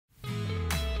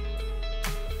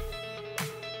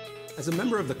As a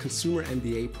member of the Consumer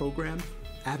MBA program,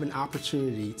 I have an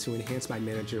opportunity to enhance my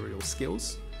managerial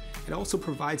skills. It also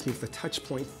provides me with a touch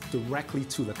point directly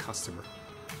to the customer.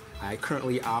 I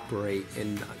currently operate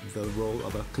in the role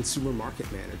of a consumer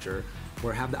market manager,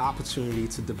 where I have the opportunity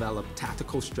to develop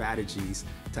tactical strategies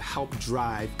to help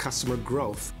drive customer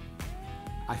growth.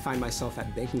 I find myself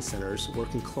at banking centers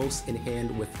working close in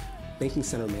hand with banking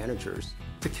center managers.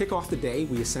 To kick off the day,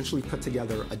 we essentially put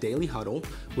together a daily huddle,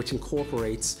 which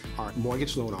incorporates our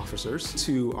mortgage loan officers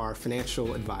to our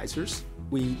financial advisors.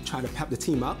 We try to pep the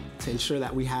team up to ensure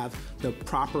that we have the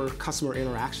proper customer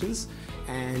interactions,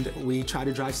 and we try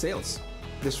to drive sales.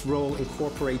 This role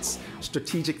incorporates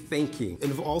strategic thinking.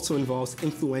 It also involves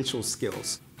influential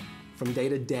skills. From day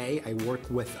to day, I work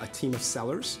with a team of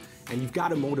sellers, and you've got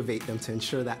to motivate them to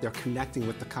ensure that they're connecting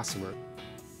with the customer.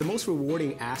 The most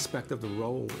rewarding aspect of the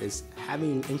role is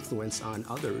having influence on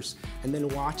others and then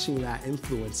watching that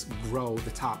influence grow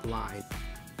the top line.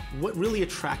 What really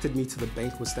attracted me to the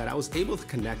bank was that I was able to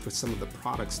connect with some of the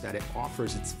products that it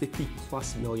offers its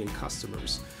 50+ million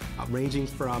customers, ranging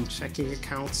from checking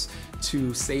accounts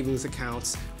to savings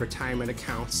accounts, retirement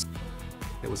accounts.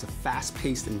 It was a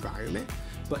fast-paced environment,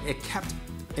 but it kept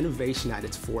innovation at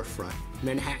its forefront.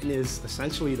 Manhattan is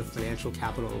essentially the financial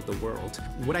capital of the world.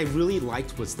 What I really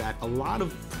liked was that a lot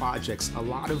of projects, a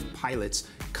lot of pilots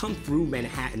come through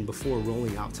Manhattan before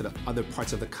rolling out to the other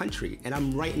parts of the country, and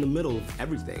I'm right in the middle of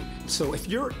everything. So if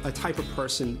you're a type of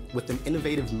person with an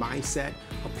innovative mindset,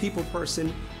 a people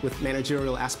person with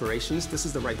managerial aspirations, this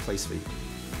is the right place for you.